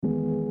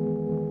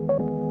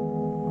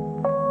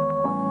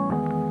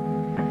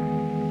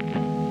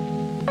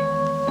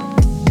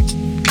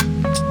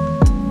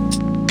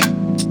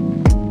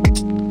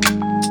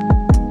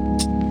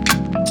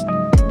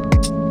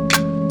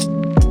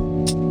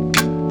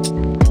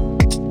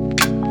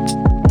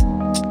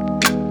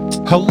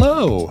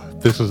Hello,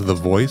 this is the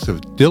voice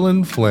of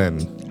Dylan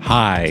Flynn.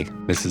 Hi,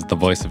 this is the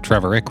voice of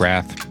Trevor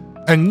Ickrath.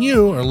 And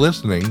you are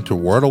listening to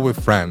Wordle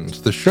with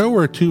Friends, the show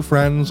where two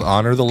friends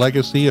honor the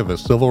legacy of a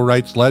civil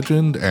rights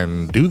legend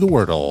and do the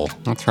Wordle.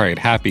 That's right,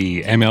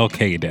 happy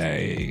MLK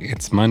Day.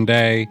 It's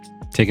Monday,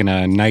 taking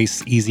a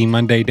nice, easy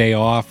Monday day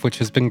off, which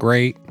has been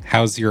great.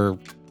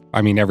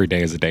 Every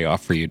day is a day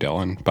off for you,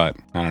 Dylan, but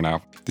I don't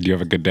know. Did you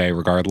have a good day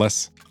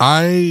regardless?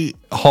 I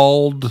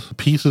hauled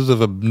pieces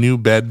of a new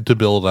bed to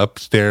build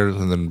upstairs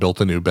and then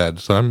built a new bed,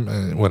 so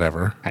I'm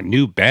whatever. A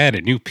new bed,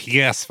 a new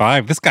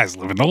PS5. This guy's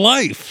living the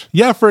life.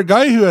 Yeah, for a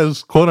guy who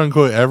has quote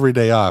unquote every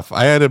day off,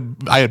 I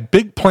had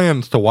big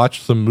plans to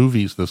watch some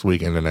movies this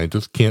weekend, and I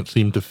just can't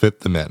seem to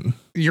fit them in.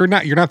 You're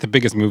not the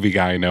biggest movie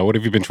guy I know. What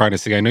have you been trying to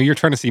see? I know you're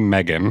trying to see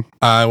Megan.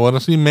 I want to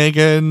see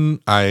Megan.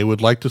 I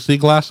would like to see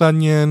Glass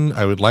Onion.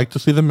 I would like to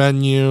see The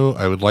Menu.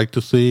 I would like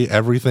to see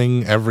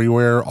Everything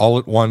Everywhere All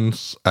at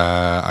Once.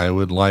 I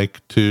would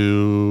like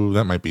to...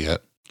 That might be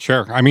it.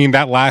 Sure. I mean,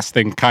 that last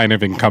thing kind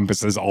of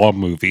encompasses all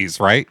movies,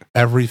 right?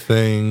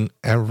 Everything,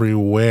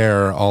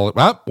 everywhere, all...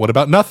 what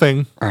about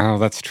Nothing? Oh,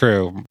 that's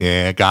true.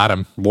 Yeah, got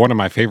him. One of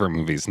my favorite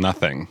movies,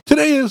 Nothing.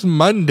 Today is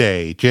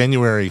Monday,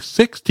 January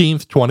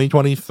 16th,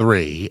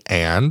 2023,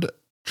 and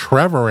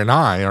Trevor and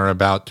I are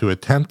about to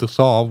attempt to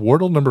solve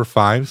Wordle number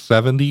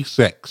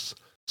 576.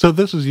 So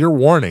this is your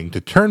warning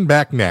to turn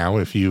back now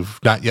if you've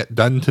not yet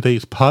done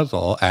today's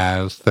puzzle,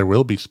 as there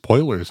will be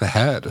spoilers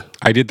ahead.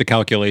 I did the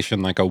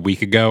calculation like a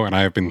week ago, and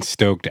I have been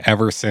stoked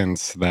ever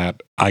since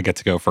that I get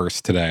to go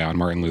first today on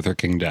Martin Luther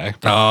King Day.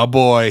 Oh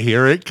boy,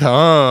 here it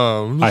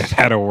comes. I've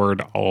had a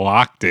word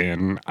locked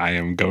in. I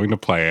am going to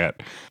play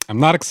it. I'm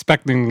not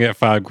expecting to get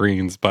 5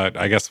 greens, but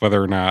I guess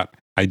whether or not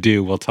I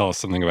do will tell us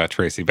something about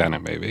Tracy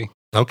Bennett, maybe.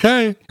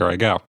 Okay. Here I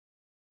go.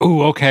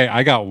 Ooh, okay.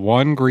 I got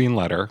 1 green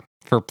letter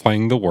for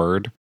playing the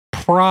word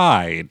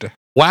pride.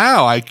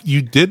 Wow,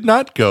 you did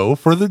not go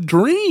for the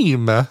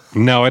dream.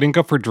 No, I didn't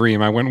go for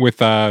dream. I went with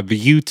the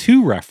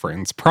U2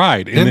 reference,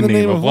 Pride in the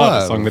Name of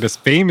Love, a song that is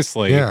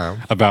famously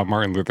about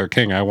Martin Luther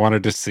King. I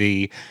wanted to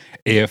see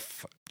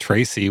if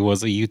Tracy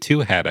was a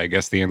U2 head. I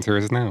guess the answer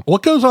is no.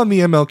 What goes on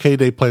the MLK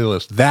Day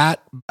playlist?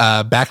 That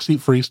Backseat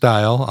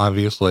Freestyle,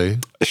 obviously.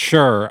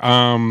 Sure.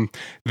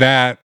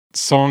 That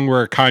song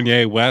where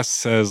Kanye West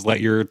says,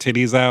 "Let your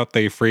titties out,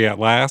 they free at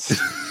last."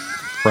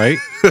 Right?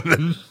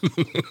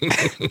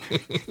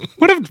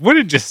 What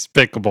a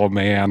despicable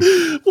man.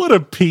 What a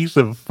piece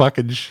of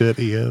fucking shit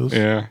he is.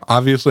 Yeah.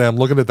 Obviously, I'm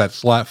looking at that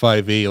slot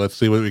 5e. Let's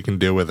see what we can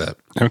do with it.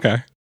 Okay.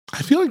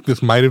 I feel like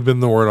this might have been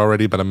the word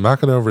already, but I'm not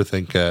going to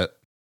overthink it.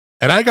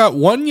 And I got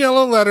 1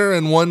 yellow letter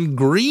and 1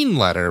 green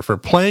letter for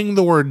playing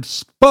the word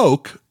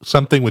spoke,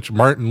 something which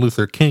Martin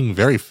Luther King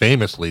very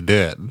famously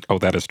did. Oh,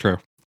 that is true.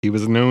 He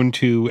was known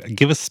to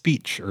give a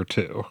speech or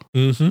two.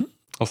 Mm-hmm.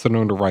 Also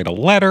known to write a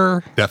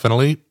letter.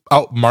 Definitely.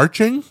 Oh,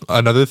 marching,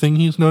 another thing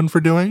he's known for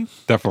doing.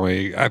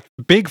 Definitely.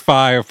 Big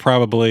 5,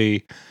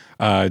 probably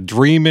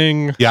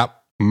dreaming. Yep.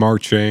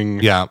 Marching.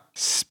 Yeah.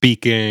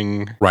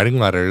 Speaking. Writing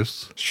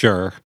letters.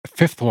 Sure.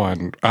 5th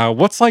one.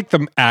 What's like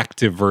the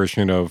active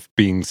version of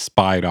being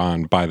spied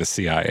on by the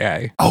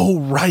CIA?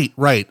 Oh, right.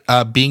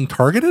 Being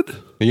targeted?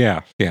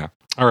 Yeah.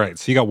 All right.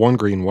 So you got 1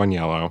 green, 1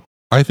 yellow.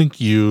 I think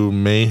you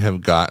may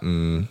have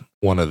gotten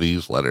one of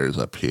these letters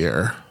up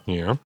here.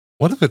 Yeah.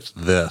 What if it's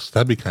this?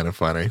 That'd be kind of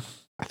funny.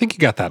 I think you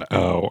got that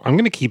O. I'm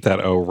going to keep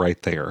that O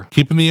right there.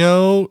 Keeping the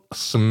O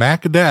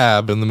smack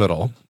dab in the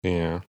middle.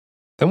 Yeah.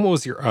 Then what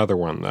was your other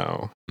one,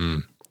 though?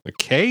 The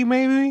K,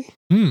 maybe?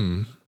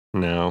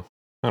 No.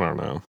 I don't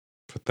know.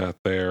 Put that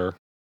there.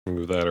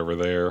 Move that over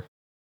there.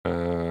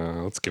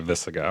 Let's give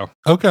this a go.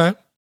 Okay.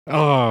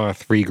 Oh,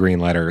 3 green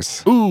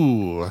letters.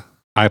 Ooh.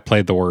 I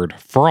played the word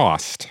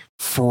frost.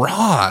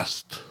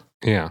 Frost.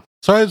 Yeah.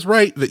 So I was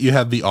right that you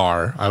had the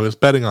R. I was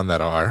betting on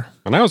that R.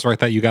 And I was right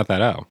that you got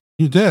that O.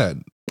 You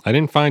did. I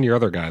didn't find your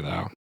other guy,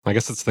 though. I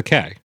guess it's the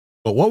K.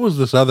 But what was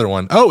this other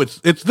one? Oh, it's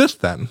this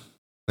then.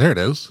 There it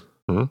is.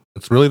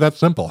 It's really that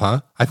simple,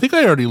 huh? I think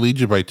I already lead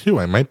you by 2.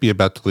 I might be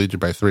about to lead you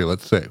by 3.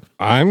 Let's see.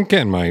 I'm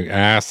getting my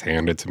ass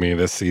handed to me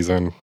this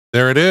season.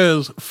 There it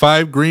is.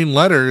 5 green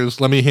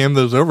letters. Let me hand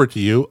those over to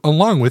you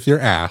along with your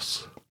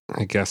ass.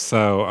 I guess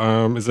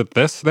so. Is it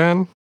this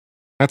then?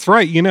 That's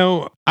right.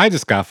 I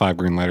just got 5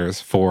 green letters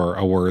for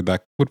a word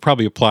that would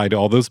probably apply to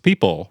all those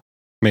people,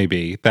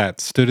 maybe, that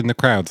stood in the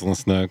crowds and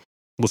listen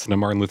to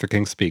Martin Luther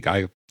King speak.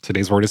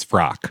 Today's word is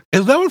frock.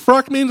 Is that what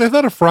frock means? I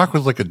thought a frock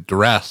was like a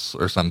dress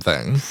or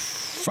something.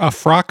 A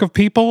frock of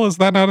people? Is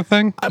that not a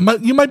thing?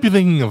 You might be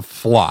thinking of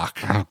flock,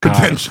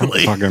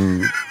 potentially.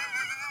 Fucking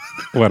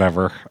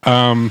whatever.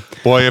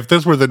 Boy, if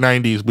this were the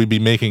 90s, we'd be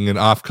making an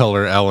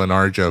off-color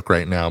L&R joke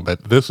right now,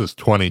 but this is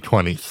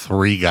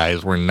 2023,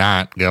 guys. We're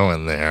not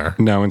going there.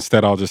 No,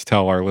 instead I'll just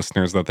tell our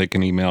listeners that they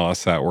can email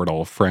us at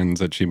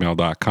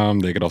wordlefriends@gmail.com.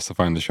 They could also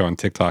find the show on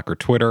TikTok or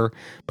Twitter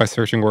by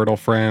searching Wordle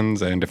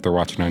Friends, and if they're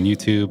watching on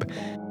YouTube,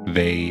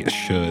 they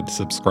should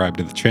subscribe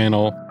to the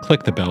channel,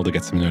 click the bell to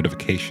get some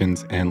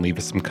notifications, and leave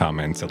us some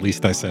comments. At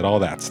least I said all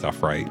that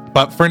stuff right.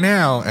 But for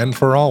now and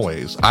for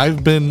always,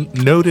 I've been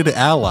noted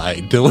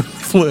ally Dylan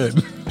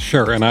Flynn.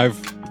 Sure, and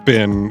I've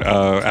been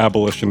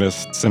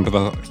abolitionist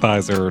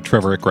sympathizer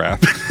Trevor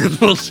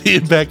Ickrath. We'll see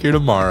you back here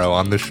tomorrow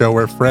on the show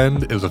where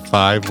friend is a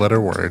 5-letter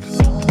word.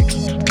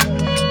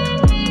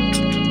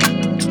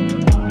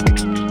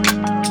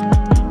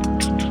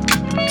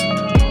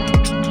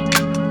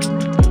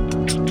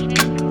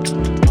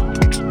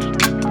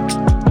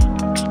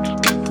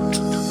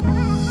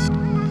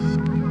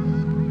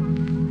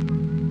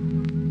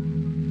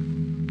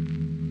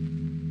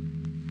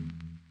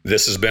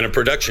 This has been a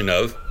production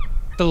of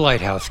The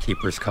Lighthouse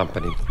Keepers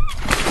Company.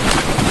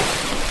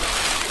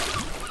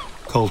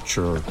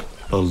 Culture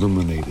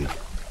illuminated.